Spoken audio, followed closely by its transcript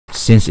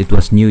Since it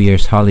was New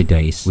Year's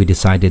holidays, we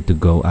decided to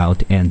go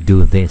out and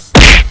do this.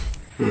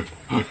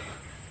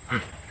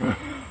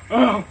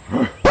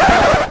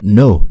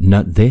 No,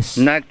 not this.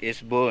 Nag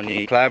is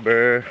bunny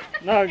clubber.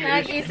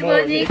 Nag is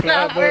bunny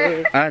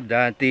clubber.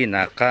 Dati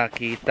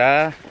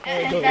nakakita.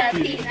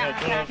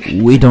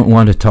 We don't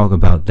want to talk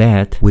about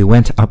that. We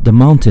went up the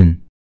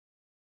mountain.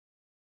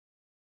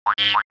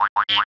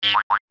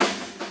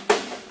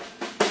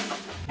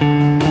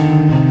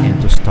 And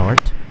to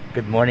start,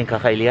 good morning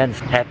kakailians.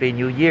 Happy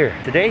New Year.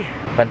 Today,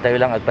 Bantay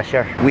lang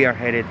agpasyar. We are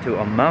headed to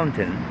a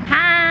mountain.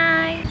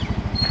 Hi!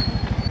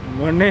 Good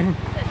morning.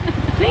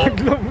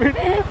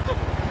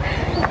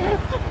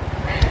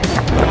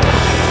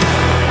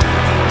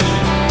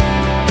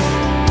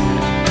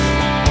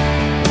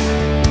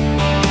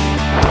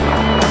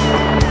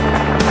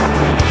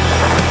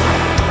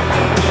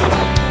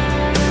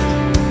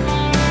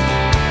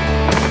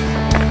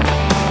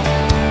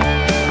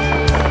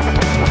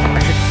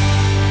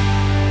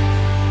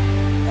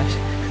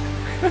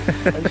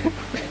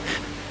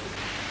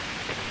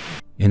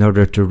 in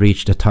order to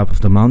reach the top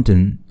of the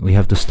mountain, we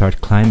have to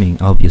start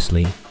climbing,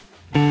 obviously.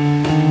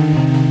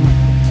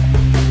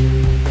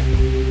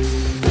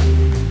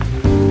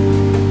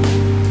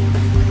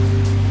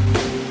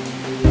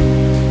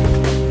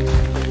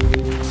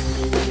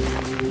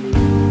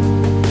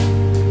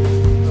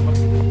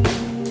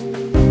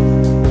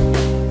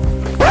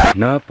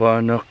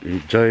 Napanak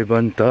ijay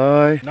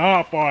bantay.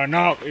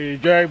 Napanak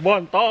ijay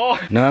bantay.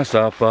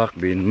 Nasapak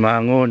bin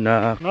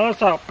mangunak.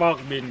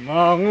 Nasapak bin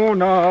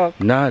mangunak.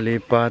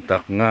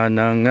 Nalipatak nga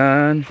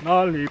nangan.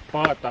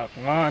 Nalipatak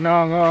nga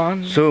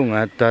nangan.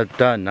 Sungat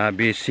tata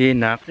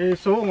nabisinak.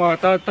 Isungat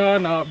tata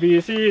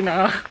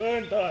nabisinak.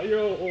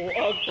 Hentayo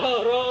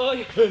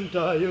agtaray.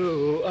 Hentayo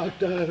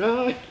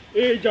agtaray.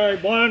 Ijay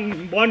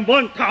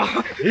bantay.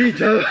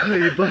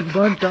 Ijay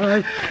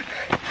bantay.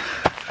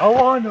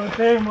 Awanon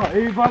tayo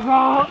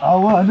maibagak.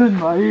 Awanon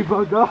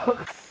maibagak.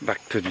 Back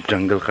to the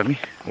jungle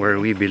kami, where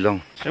we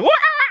belong.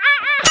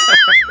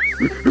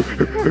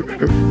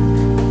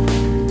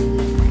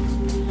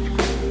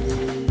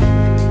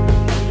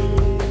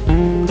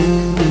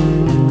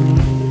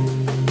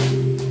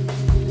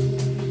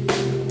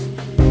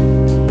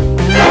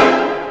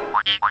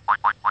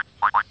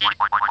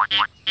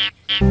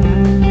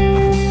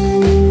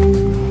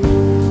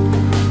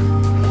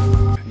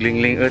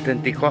 Glingling uten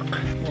tikwak.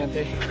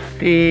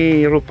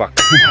 Ti rupak.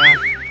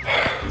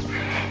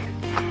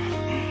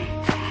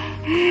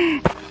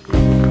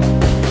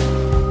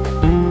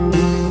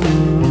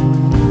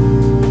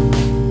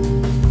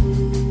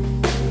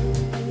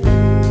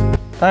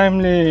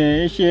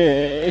 Timely,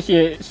 Is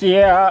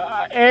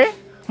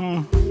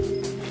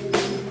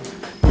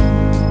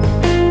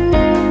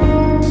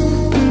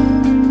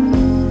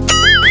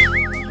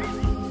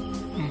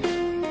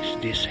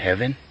this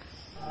heaven?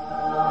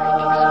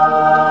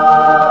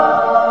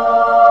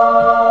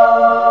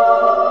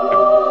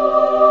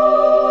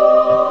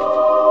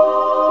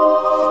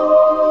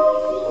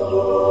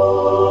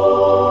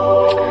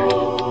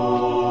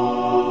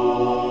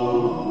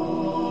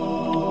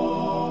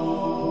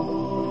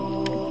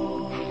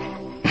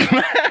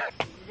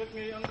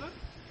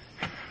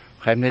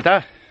 Kaim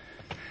nita.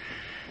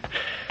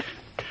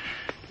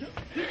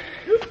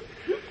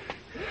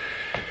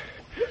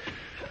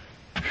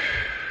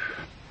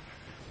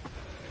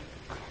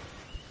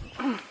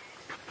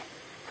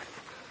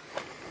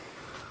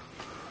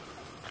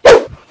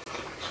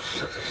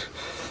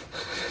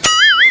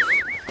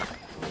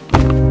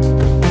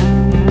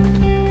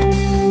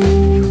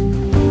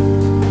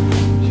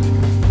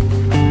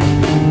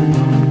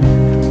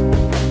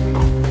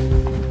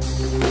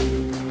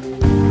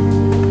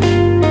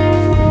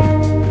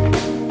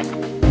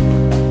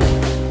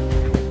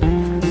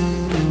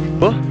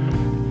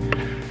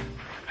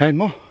 Ayan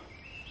mo.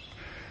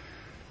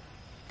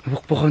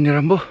 Nabukbukan ni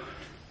Rambo.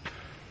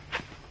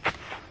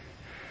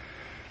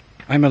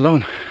 I'm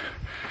alone.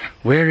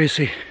 Where is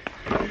he?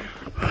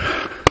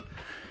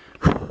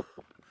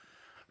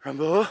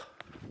 Rambo?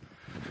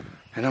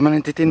 Ano naman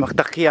ang titin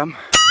magtakiam?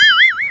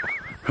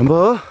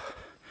 Rambo?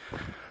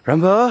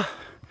 Rambo?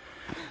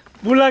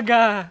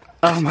 Bulaga!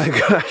 Oh my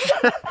gosh.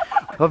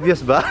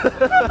 Obvious ba?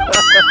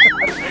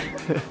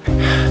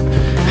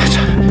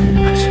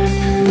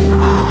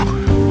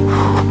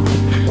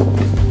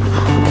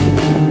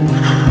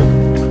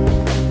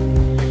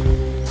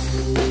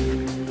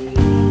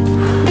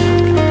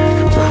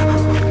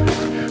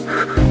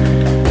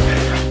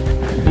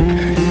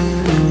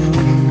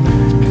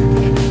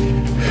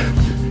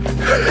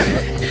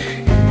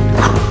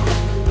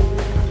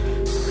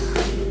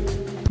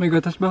 May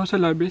gatas ba ako sa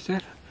labi,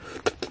 sir?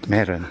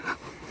 Meron.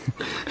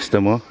 Gusto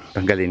mo?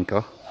 Tanggalin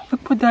ko?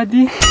 Wag po,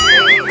 daddy.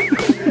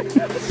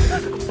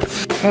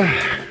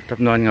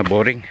 Tapnoan nga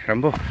boring.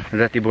 Rambo,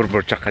 dati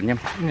burbor tsak kanyam.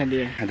 Nga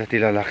di.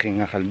 Dati lalaki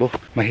nga kalbo.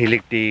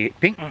 Mahilig ti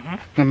pink.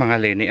 Nga mga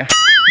leni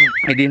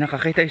Hindi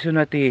nakakita iso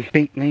na ti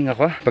pink ngayon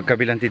ako.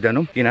 Pagkabilang ti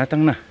danom,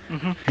 kinatang na.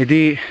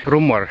 Hindi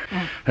rumor.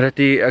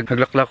 Dati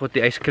aglaklako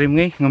ti ice cream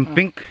ngayon. Ng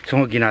pink. So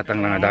nga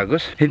ginatang na nga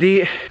dagos.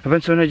 Hindi,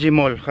 abanso na G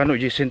mall. Kano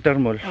G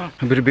center mall.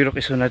 Birbirok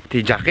iso na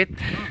ti jacket.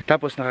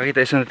 Tapos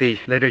nakakita iso na ti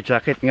leather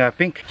jacket nga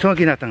pink. So nga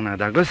ginatang na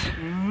dagos.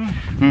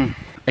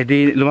 Eh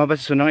di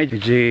lumabas iso na nga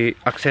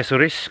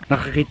accessories.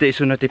 Nakakita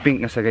iso na ti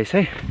pink nga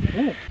sagaysay.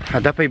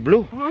 Adapay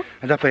blue.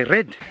 Adapay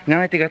red. Nga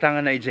nga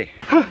tigatangan na ije.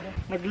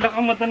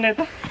 Naglakamatan na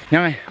ito. Nga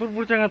nga.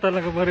 Kurbutya nga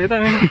talaga barita.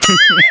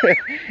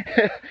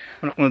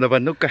 Anak mo na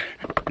bandog ka.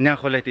 Nga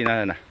kulay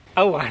tinana na.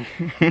 Awan.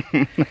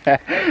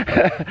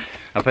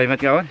 Apay mat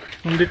nga awan?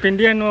 Ang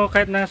dependihan mo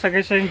kahit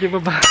nasagay sa hindi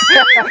baba.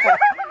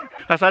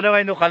 Kasano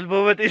kayo no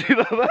kalbo mat hindi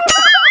baba?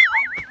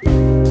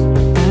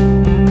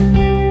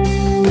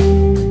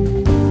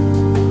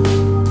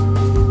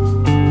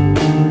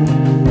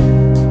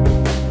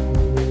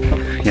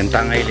 Yan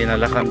tangay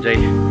linalakam jay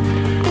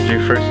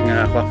first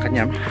nga ako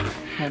kanyam.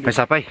 May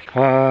sapay.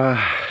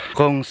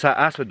 Kung sa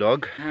aso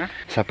dog,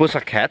 sa pusa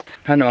cat,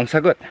 ano ang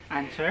sagot?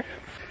 Answer?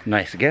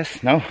 Nice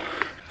guess, no?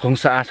 Kung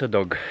sa aso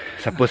dog,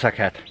 sa pusa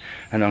cat,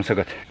 ano ang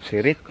sagot?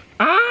 Sirit?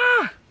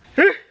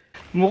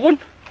 Mukon?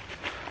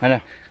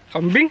 Ano?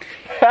 Kambing?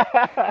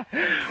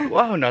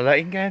 Wow,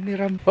 nalaing nga ni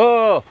Ram.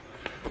 Oh!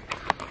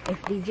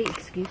 FDJ,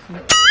 excuse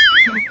me.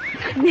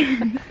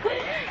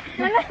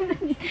 Wala na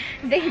ni.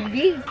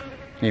 Baby.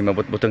 May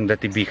mabut-butang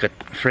dati bikat.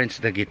 Friends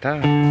da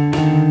kita.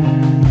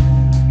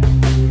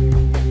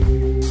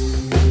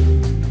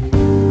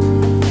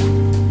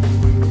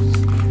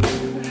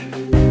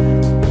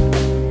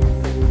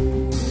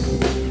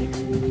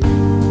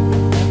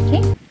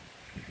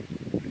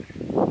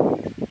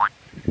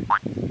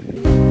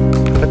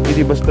 At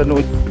hindi basta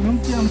noon.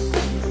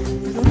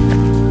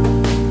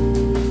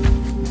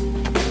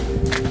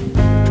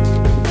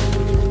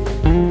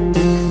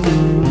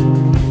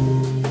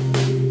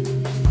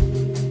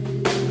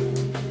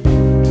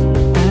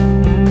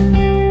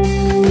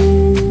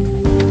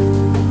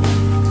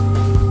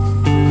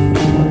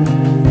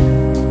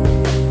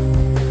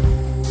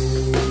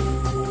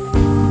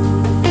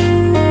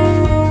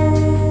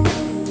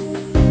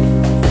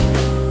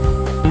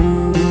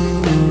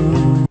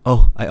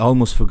 Oh, I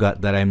almost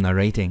forgot that I'm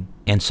narrating.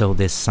 And so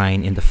this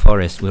sign in the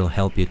forest will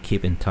help you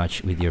keep in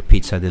touch with your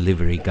pizza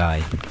delivery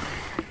guy.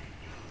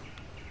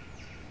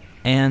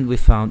 And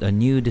we found a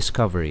new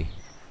discovery.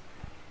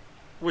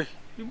 Wih,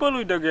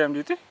 ibaloy dagayam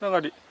dito.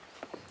 Nga di.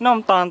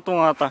 Namtaan to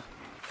nga ta.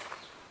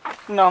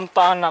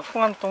 Namtaan ako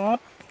nga to nga.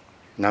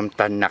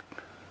 Namtanak.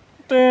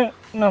 Ito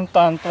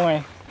namtaan to nga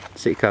eh.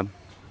 Si Ikam.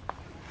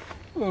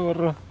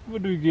 Oro,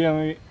 baduy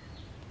gayam eh.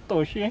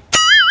 Toshi eh.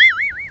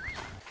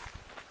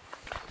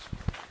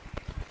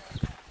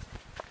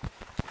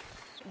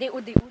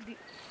 Udi.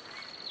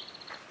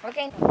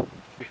 Okay.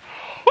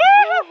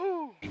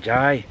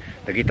 Jai,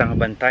 dagita nga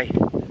bantay.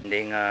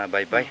 Hindi nga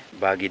bye-bye.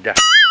 Bagida.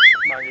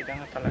 Bagay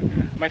na nga talaga.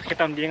 May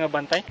kita hindi nga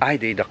bantay.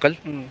 Ay, di dakal.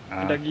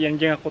 Dagiyan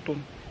dyan nga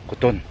kuton.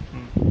 Kuton.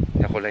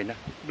 Nakulay na.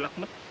 Black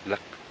mat.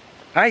 Black.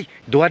 Ay,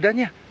 duwada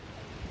niya.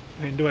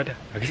 May dua da.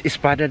 Agis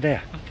espada da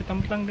ya. Kita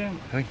mo lang din.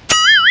 Ay.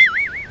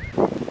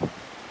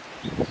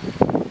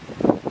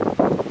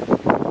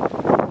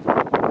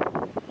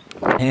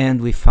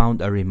 And we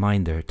found a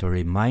reminder to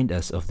remind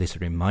us of this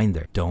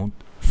reminder. Don't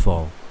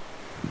fall.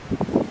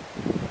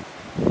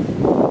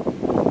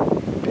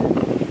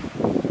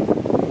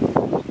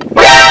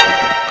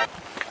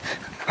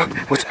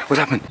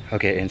 What happened?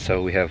 Okay, and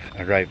so we have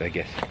arrived, I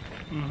guess.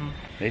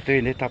 Later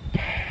in the top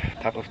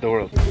of the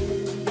world.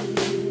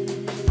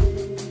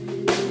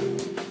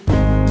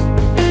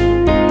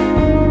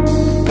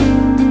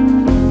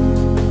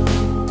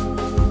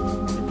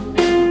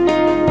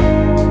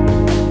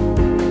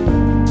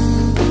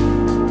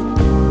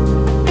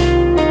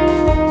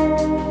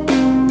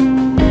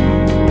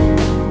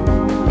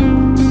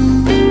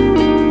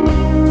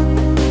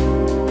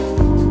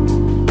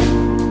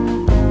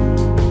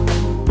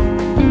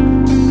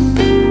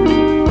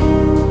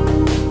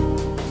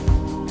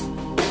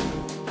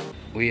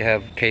 We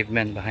have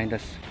cavemen behind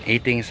us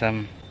eating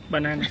some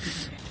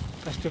Bananas.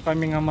 Tapos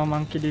kami nga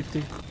mamangki dito.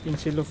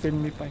 Pinsilofin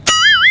mi pa.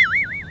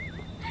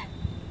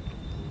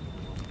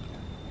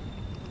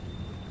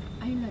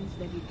 Islands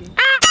na dito.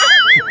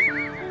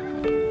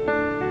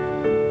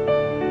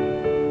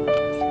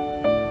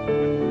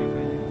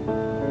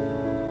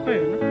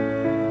 Ayun na.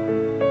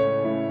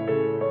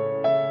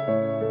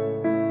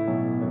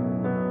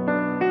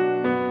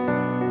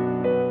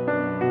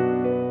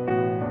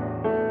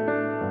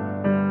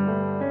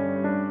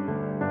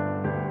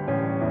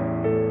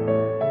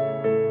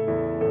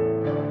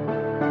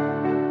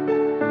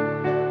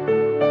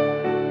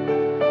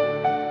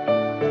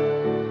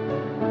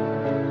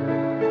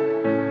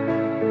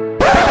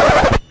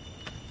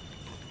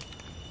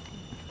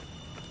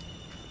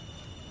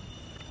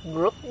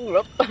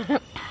 Group.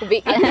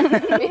 Bigyan.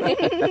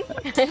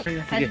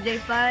 At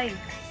J5.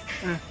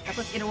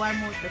 Tapos inuwan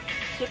mo.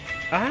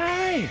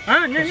 Ay!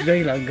 Ah, nya Mas nya.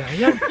 dahil lang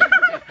gaya.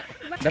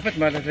 Dapat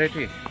malas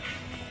ready.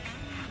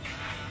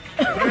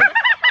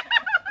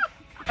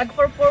 Ag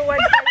forward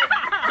tayo.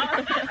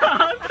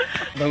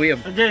 Bawi ab.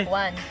 Okay.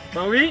 1.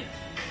 Bawi.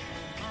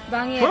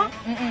 Bangin. Huh?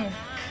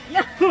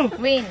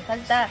 Win.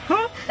 Kanta.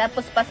 Huh?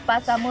 Tapos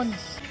paspasamon.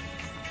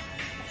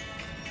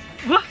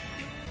 Wah.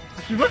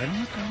 Diba? Ano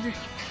nga kami?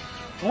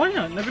 Oo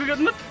nga, nagrigat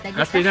mat. Nagrigat.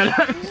 Kasi na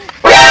lang.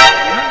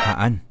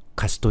 Haan,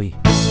 kastoy.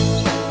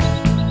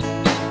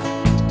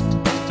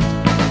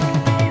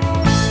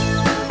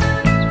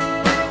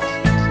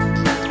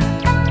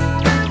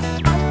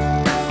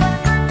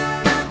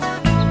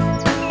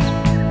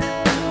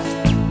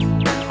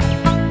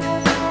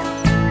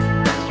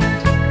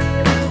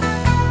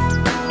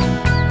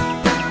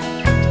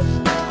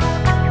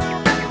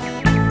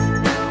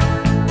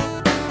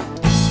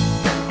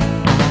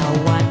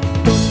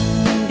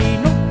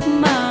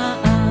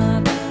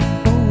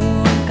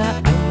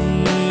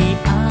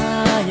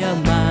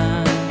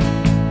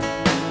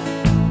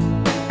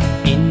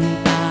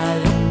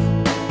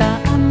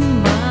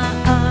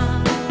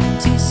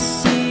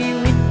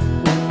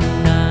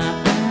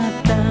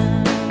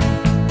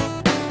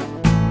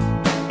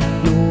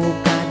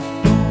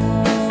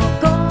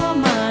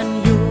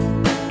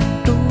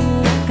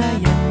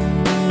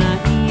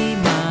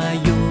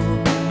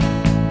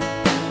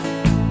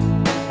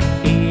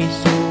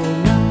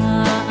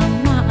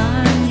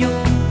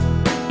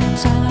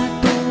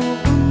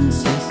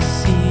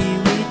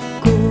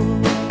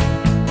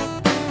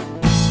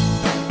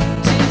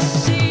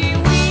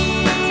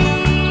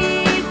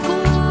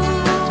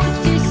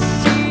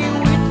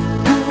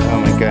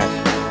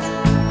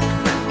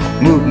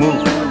 Move, move.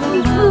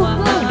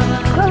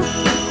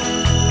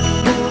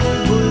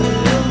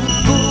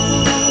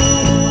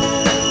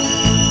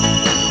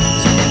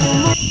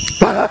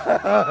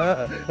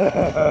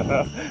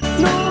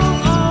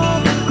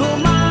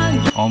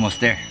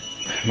 Almost there.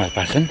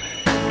 Malpasan?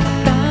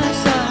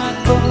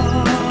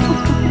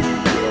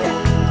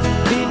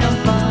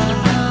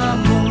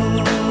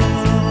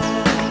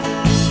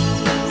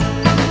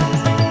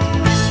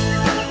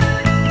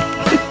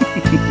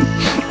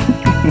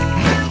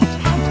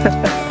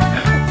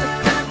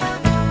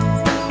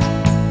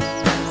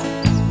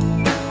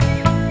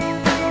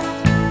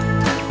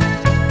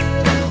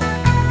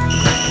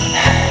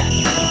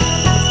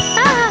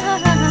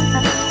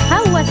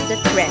 How was the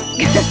trek?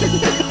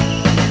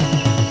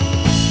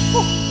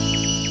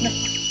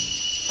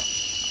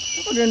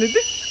 Apa ganito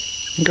eh?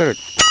 Igorot.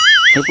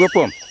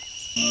 Nagpapom.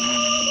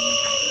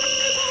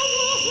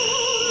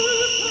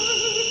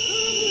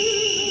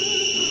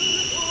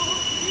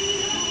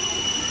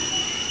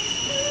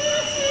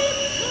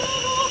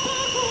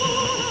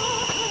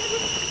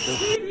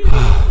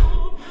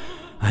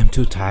 I'm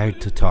too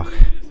tired to talk.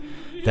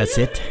 That's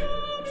it.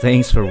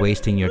 Thanks for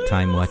wasting your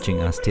time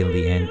watching us till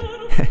the end.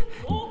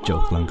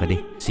 Joke lang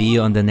kadi. See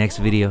you on the next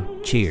video.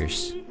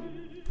 Cheers.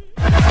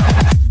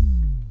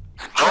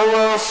 I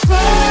will